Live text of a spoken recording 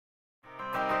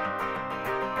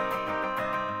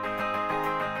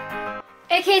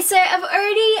Okay, so I've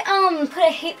already put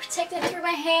a heat protector through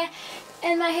my hair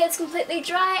and my hair's completely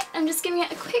dry. I'm just giving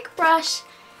it a quick brush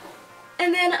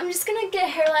and then I'm just going to get a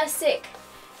hair elastic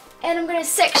and I'm going to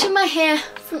section my hair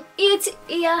from ear to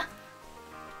ear.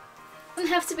 It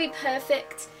doesn't have to be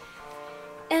perfect.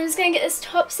 And I'm just going to get this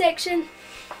top section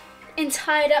and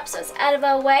tie it up so it's out of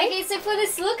our way. Okay, so for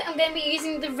this look I'm going to be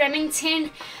using the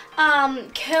Remington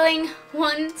curling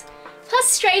wand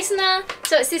plus straightener.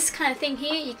 So it's this kind of thing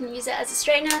here. You can use it as a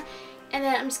straightener and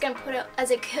then I'm just going to put it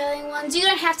as a curling wand. You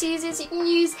don't have to use this. You can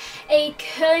use a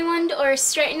curling wand or a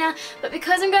straightener, but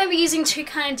because I'm going to be using two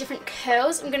kind of different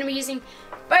curls, I'm going to be using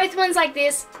both ones like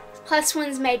this plus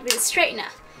ones made with a straightener.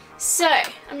 So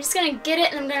I'm just going to get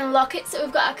it and I'm going to lock it so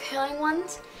we've got our curling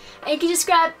wand. And you can just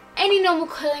grab any normal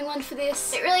curling wand for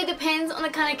this. It really depends on the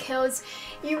kind of curls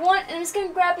you want. And I'm just going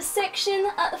to grab a section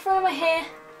at the front of my hair,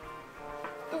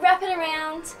 wrap it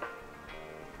around,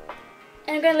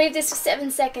 and I'm going to leave this for 7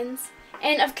 seconds.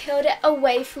 And I've curled it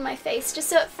away from my face just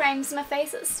so it frames my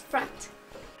face at the front.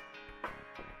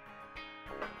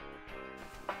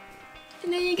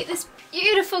 And then you get this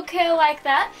beautiful curl like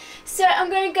that. So I'm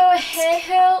going to go ahead and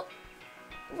curl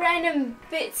random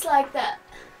bits like that.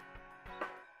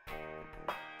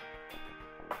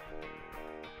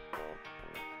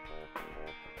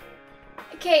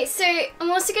 Okay, so I'm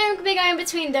also going to be going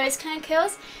between those kind of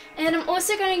curls, and then I'm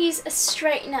also going to use a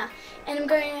straightener, and I'm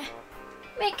going to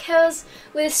make curls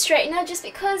with a straightener just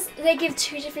because they give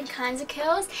two different kinds of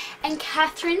curls. And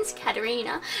Katherine,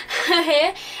 her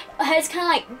hair has kind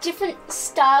of like different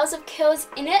styles of curls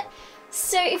in it.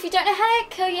 So if you don't know how to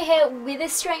curl your hair with a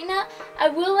straightener, I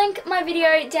will link my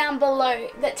video down below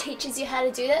that teaches you how to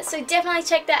do that. So definitely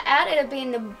check that out. It'll be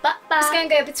in the butt bar. I'm just going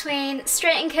to go between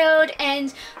straight and curled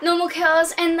and normal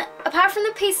curls. And apart from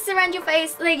the pieces around your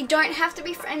face, they don't have to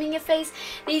be framing your face.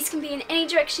 These can be in any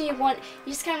direction you want.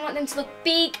 You just kind of want them to look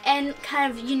big and kind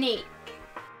of unique.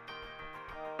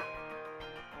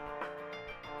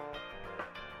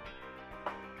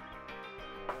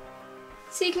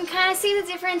 So you can kind of see the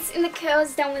difference in the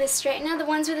curls done with a straightener. The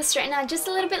ones with a straightener are just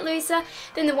a little bit looser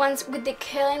than the ones with the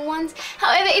curling ones.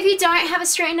 However, if you don't have a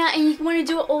straightener and you want to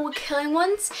do it all with curling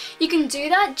ones, you can do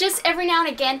that. Just every now and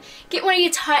again, get one of your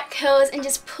tight curls and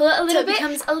just pull it a little bit. It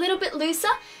becomes a little bit looser,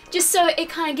 just so it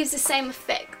kind of gives the same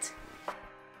effect.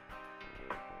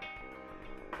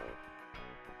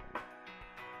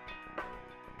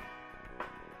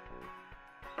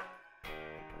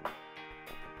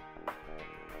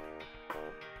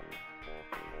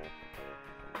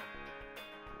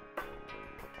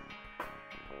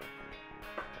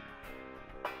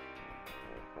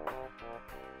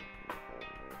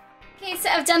 Okay, so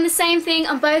I've done the same thing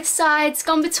on both sides,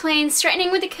 gone between straightening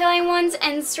with the curling ones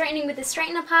and straightening with the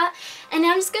straightener part. And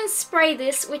now I'm just going to spray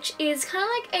this, which is kind of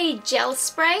like a gel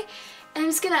spray. And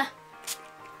I'm just going to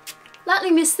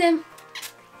lightly mist them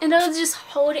and it'll just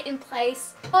hold it in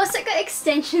place. I've also got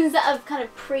extensions that I've kind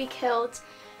of pre-curled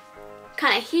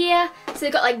kind of here. So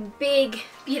they've got like big,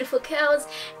 beautiful curls.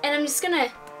 And I'm just going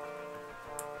to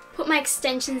put my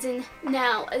extensions in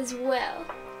now as well.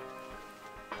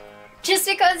 Just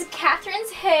because Katherine's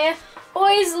hair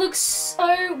always looks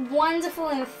so wonderful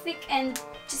and thick and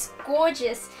just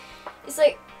gorgeous. It's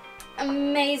like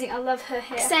amazing. I love her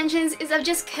hair. Extensions is I've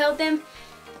just curled them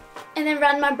and then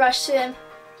run my brush to them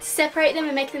to separate them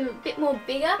and make them a bit more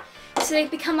bigger. So they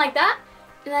become like that.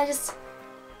 And I just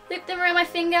loop them around my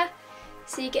finger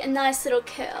so you get a nice little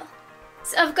curl.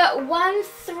 So I've got 1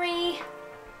 3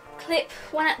 clip,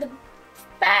 one at the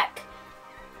back,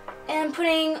 and I'm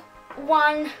putting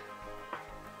 1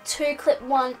 2 clip,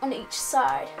 1 on each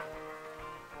side.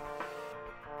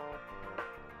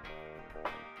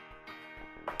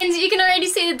 And you can already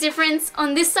see the difference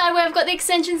on this side where I've got the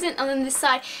extensions in, and on this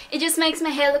side it just makes my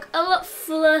hair look a lot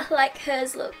fuller like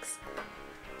hers looks.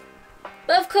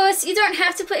 But of course you don't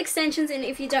have to put extensions in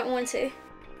if you don't want to.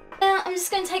 Now I'm just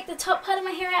going to take the top part of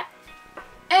my hair out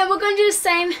and we're going to do the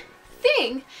same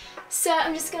thing. So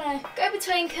I'm just going to go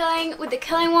between curling with the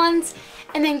curling ones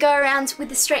and then go around with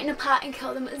the straightener part and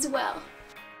curl them as well.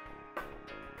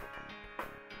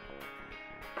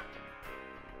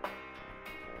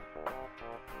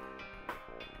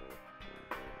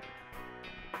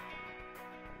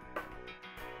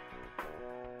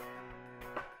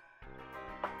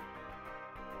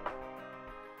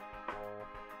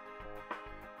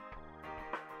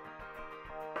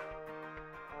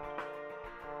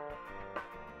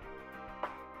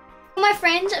 My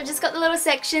fringe, I've just got the little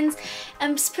sections.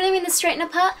 I'm just putting them in the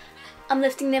straightener part. I'm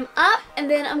lifting them up and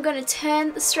then I'm going to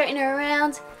turn the straightener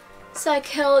around so I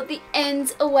curl the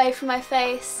ends away from my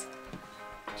face.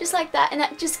 Just like that, and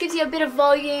that just gives you a bit of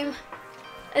volume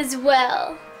as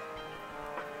well.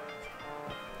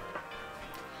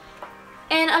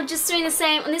 And I'm just doing the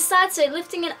same on this side, so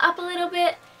lifting it up a little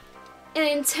bit and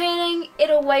then turning it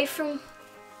away from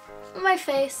my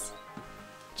face,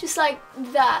 just like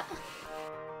that.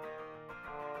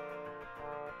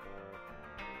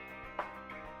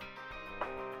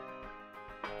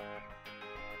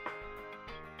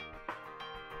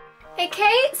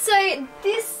 Okay, so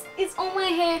this is all my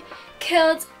hair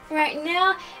curled right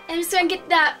now, and I'm just going to get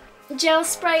that gel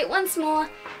spray once more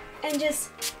and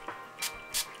just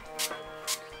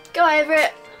go over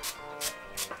it.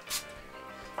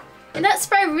 And that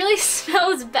spray really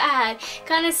smells bad.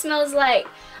 Kind of smells like,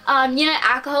 you know,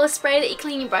 alcohol spray that you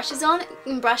clean your brushes on,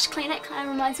 and brush cleaner. It kind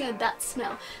of reminds me of that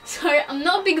smell. So I'm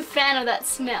not a big fan of that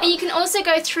smell. And you can also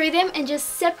go through them and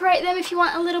just separate them if you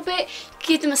want a little bit.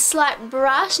 Give them a slight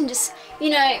brush and just, you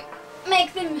know,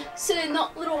 make them so they're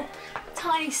not little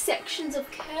tiny sections of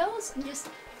curls, and just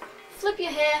flip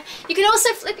your hair. You can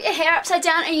also flip your hair upside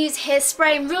down and use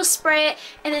hairspray and real spray it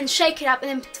and then shake it up and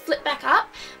then flip back up.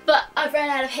 But I've run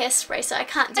out of hairspray, so I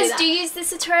can't do that. Do use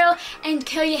this tutorial and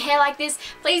curl your hair like this?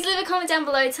 Please leave a comment down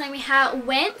below telling me how it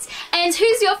went. And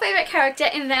who's your favourite character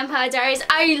in Vampire Diaries?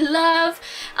 I love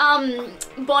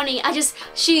Bonnie.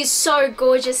 She's so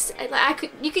gorgeous.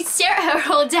 Like you could stare at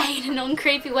her all day in a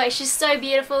non-creepy way. She's so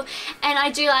beautiful. And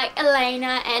I do like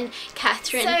Elena and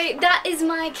Katherine. So that is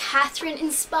my Katherine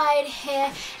inspired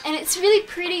hair, and it's really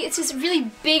pretty. It's just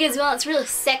really big as well. It's really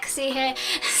sexy hair.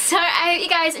 So I hope you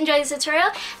guys enjoyed this tutorial,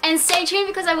 and stay tuned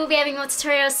because I will be having more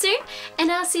tutorials soon, and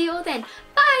I'll see you all then.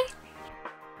 Bye!